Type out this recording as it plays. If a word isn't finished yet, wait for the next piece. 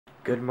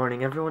Good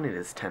morning, everyone. It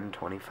is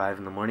 10:25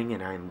 in the morning,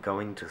 and I'm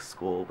going to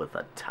school with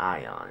a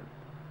tie on.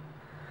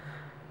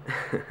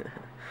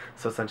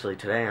 So essentially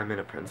today I'm in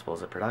a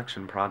principal's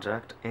production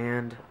project,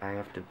 and I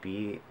have to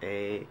be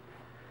a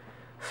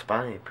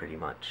spy, pretty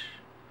much.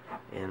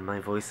 And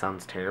my voice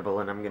sounds terrible,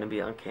 and I'm gonna be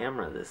on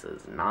camera. This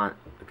is not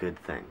a good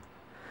thing.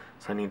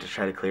 So I need to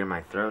try to clear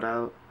my throat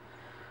out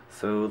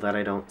so that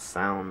I don't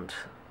sound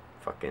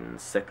fucking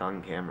sick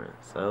on camera.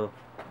 So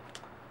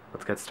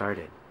let's get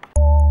started.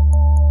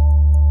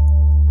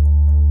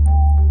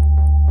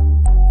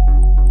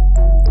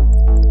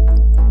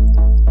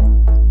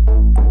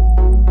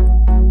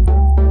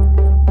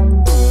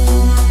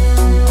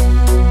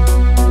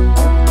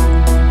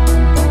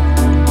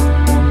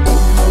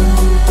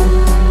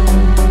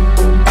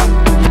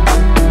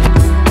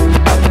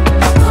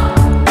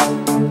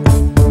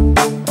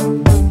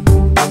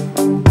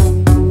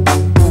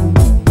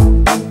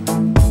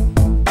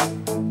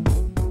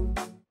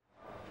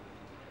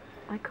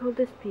 I call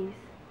this piece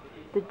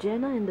the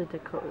Jenna and the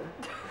Dakota.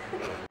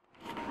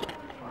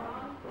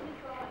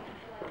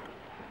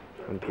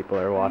 When people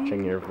are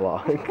watching your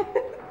vlog.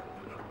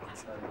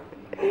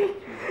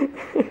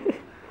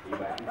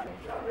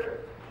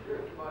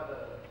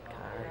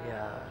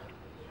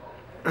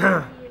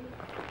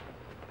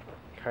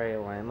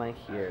 Karia, why am I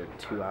here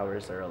 2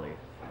 hours early?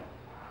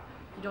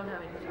 You don't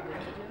have anything good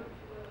to do?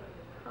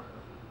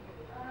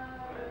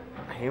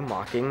 Are you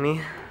mocking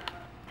me?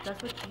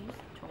 That's what you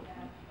told me.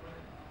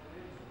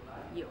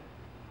 You.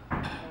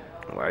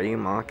 Why are you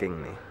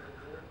mocking me?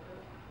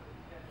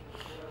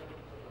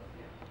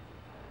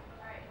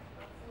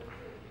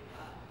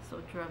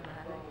 So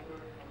dramatic.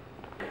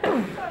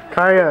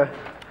 Karia,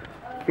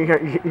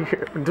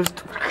 you're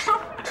just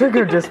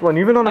triggered this one,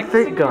 even on a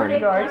fake gun.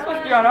 You're supposed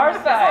to be on our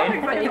side.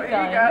 Fake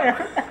gun.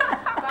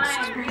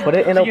 Put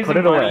it in, put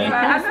it away.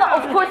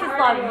 Of course it's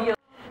not you.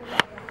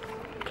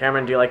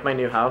 Cameron, do you like my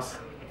new house?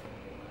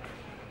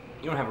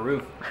 You don't have a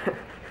roof.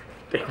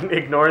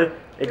 Ignore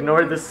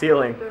the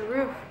ceiling.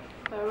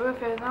 The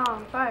roof is now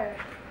on fire.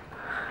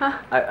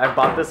 I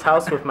bought this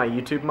house with my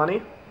YouTube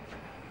money.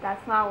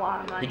 That's not a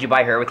lot of money. Did you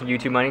buy her with your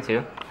YouTube money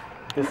too?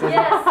 This is the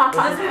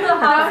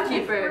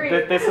housekeeper.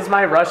 This is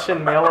my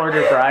Russian mail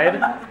order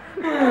bride.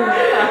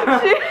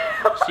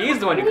 She's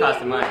the one who cost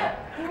the money.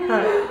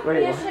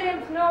 Wait.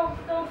 ashamed. No,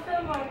 don't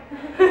film her.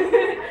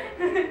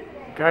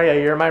 Karia,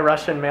 you're my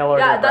Russian mail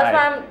order bride. Yeah, that's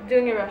why I'm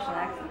doing a Russian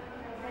accent.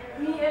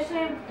 Me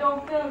ashamed.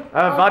 Don't film.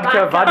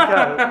 Vodka,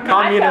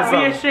 communism.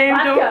 Be ashamed,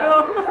 don't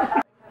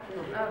go.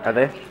 Are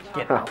they?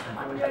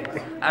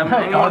 I'm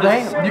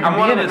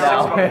one of the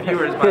 6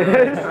 viewers, by the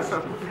way.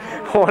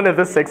 One of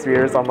the 6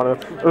 viewers on one of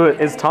the... Ooh,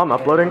 is Tom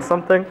uploading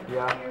something?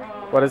 Yeah.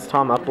 What is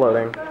Tom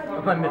uploading?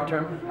 My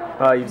midterm.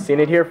 You've seen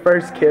it here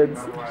first,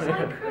 kids.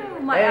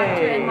 My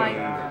actor and my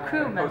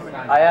crew member.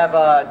 I have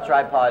a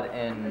tripod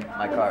in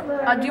my car.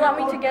 Do you want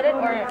me to get it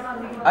or?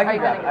 I can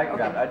grab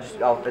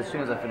it. I'll as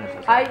soon as I finish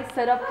this. I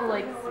set up the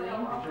scene.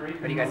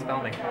 What are you guys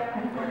filming?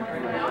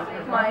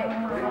 My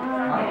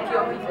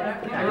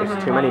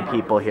There's too many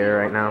people here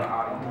right now.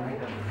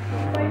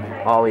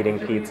 All eating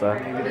pizza.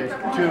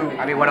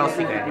 I mean, what else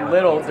you can do?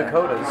 Little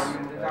Dakotas.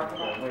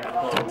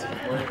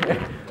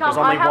 There's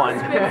only one.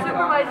 Script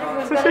supervisor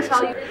who's gonna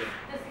tell you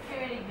the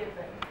security gives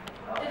it.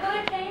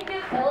 Dakota, can you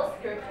give Ella's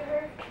skirt to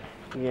her?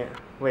 Yeah.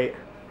 Wait.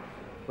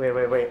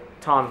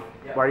 Tom,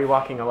 why are you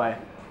walking away?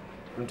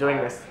 I'm doing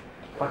this.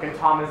 Fucking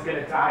Tom is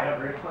gonna die,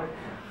 everyone.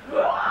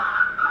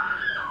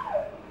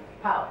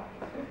 How?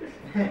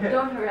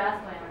 Don't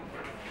harass my aunt.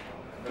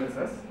 What is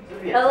this?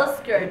 Ella's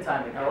skirt.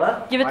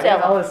 Ella? Give it Why to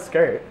Ella. Ella's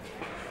skirt.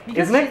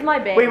 Because Isn't she's it? my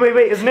babe.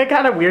 Wait. Isn't it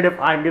kind of weird if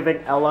I'm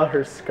giving Ella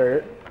her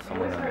skirt?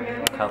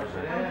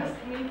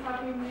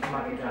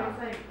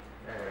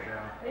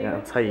 Yeah,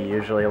 that's how you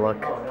usually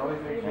look.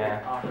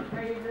 Yeah.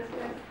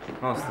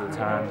 Most of the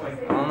time.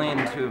 Only in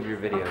 2 of your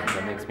videos.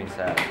 That makes me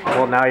sad.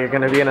 Well, now you're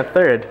gonna be in a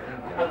 3rd.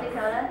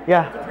 Dakota?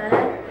 Yeah.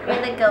 Dakota?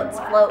 You're the goat's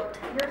float.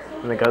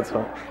 And the goat's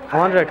one.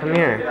 Alondra, come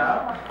here.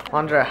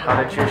 Alondra,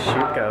 how did your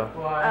shoot go?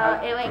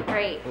 It went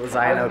great. Was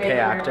I an okay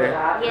actor?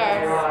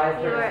 Yes,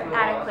 you were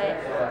adequate.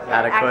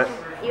 Adequate?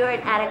 You were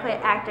an adequate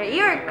actor.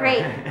 You were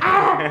great.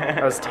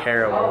 That was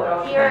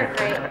terrible. You were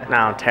great.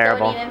 No,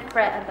 terrible. Don't even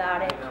fret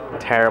about it.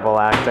 Terrible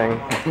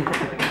acting.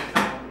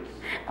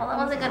 Well, I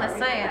wasn't gonna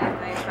say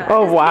anything, but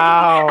Oh,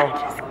 wow.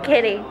 just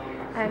kidding.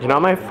 You're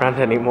not my friend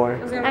anymore.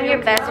 I'm your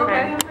best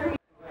friend.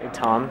 Hey,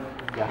 Tom.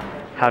 Yeah.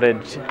 How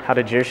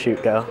did your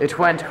shoot go? It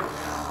went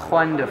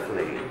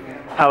wonderfully.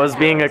 How was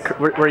being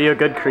were you a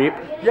good creep?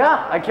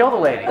 Yeah, I killed a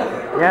lady.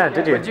 Yeah,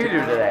 did you? What'd you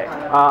do today?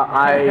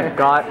 I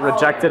got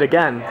rejected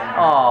again.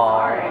 Oh.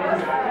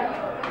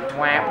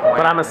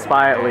 But I'm a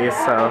spy at least,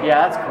 so.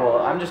 Yeah, that's cool.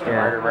 I'm just a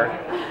murderer.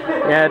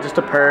 Yeah, just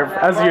a perv,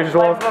 as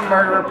usual. I'm a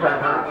murderer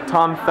pervert.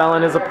 Tom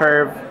Felon is a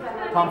perv.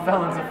 Tom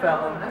Felon's a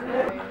felon.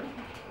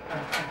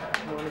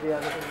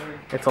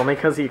 It's only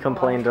because he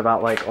complained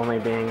about like only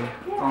being.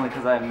 It's only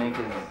because I make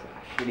his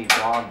shitty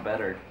vlog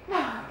better.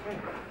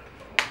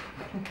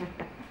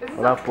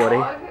 What up,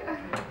 Woody?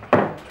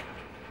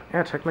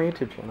 Yeah, check my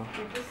YouTube channel.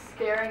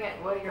 staring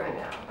at Woody right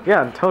now.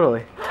 Yeah,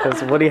 totally.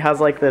 Because Woody has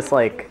like this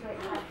like.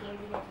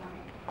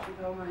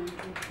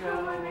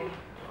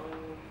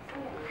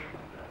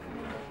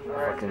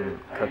 Fucking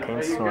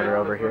cocaine snorter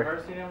over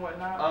here.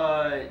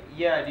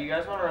 Yeah, do you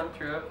guys want to run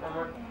through it one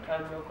more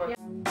time real quick?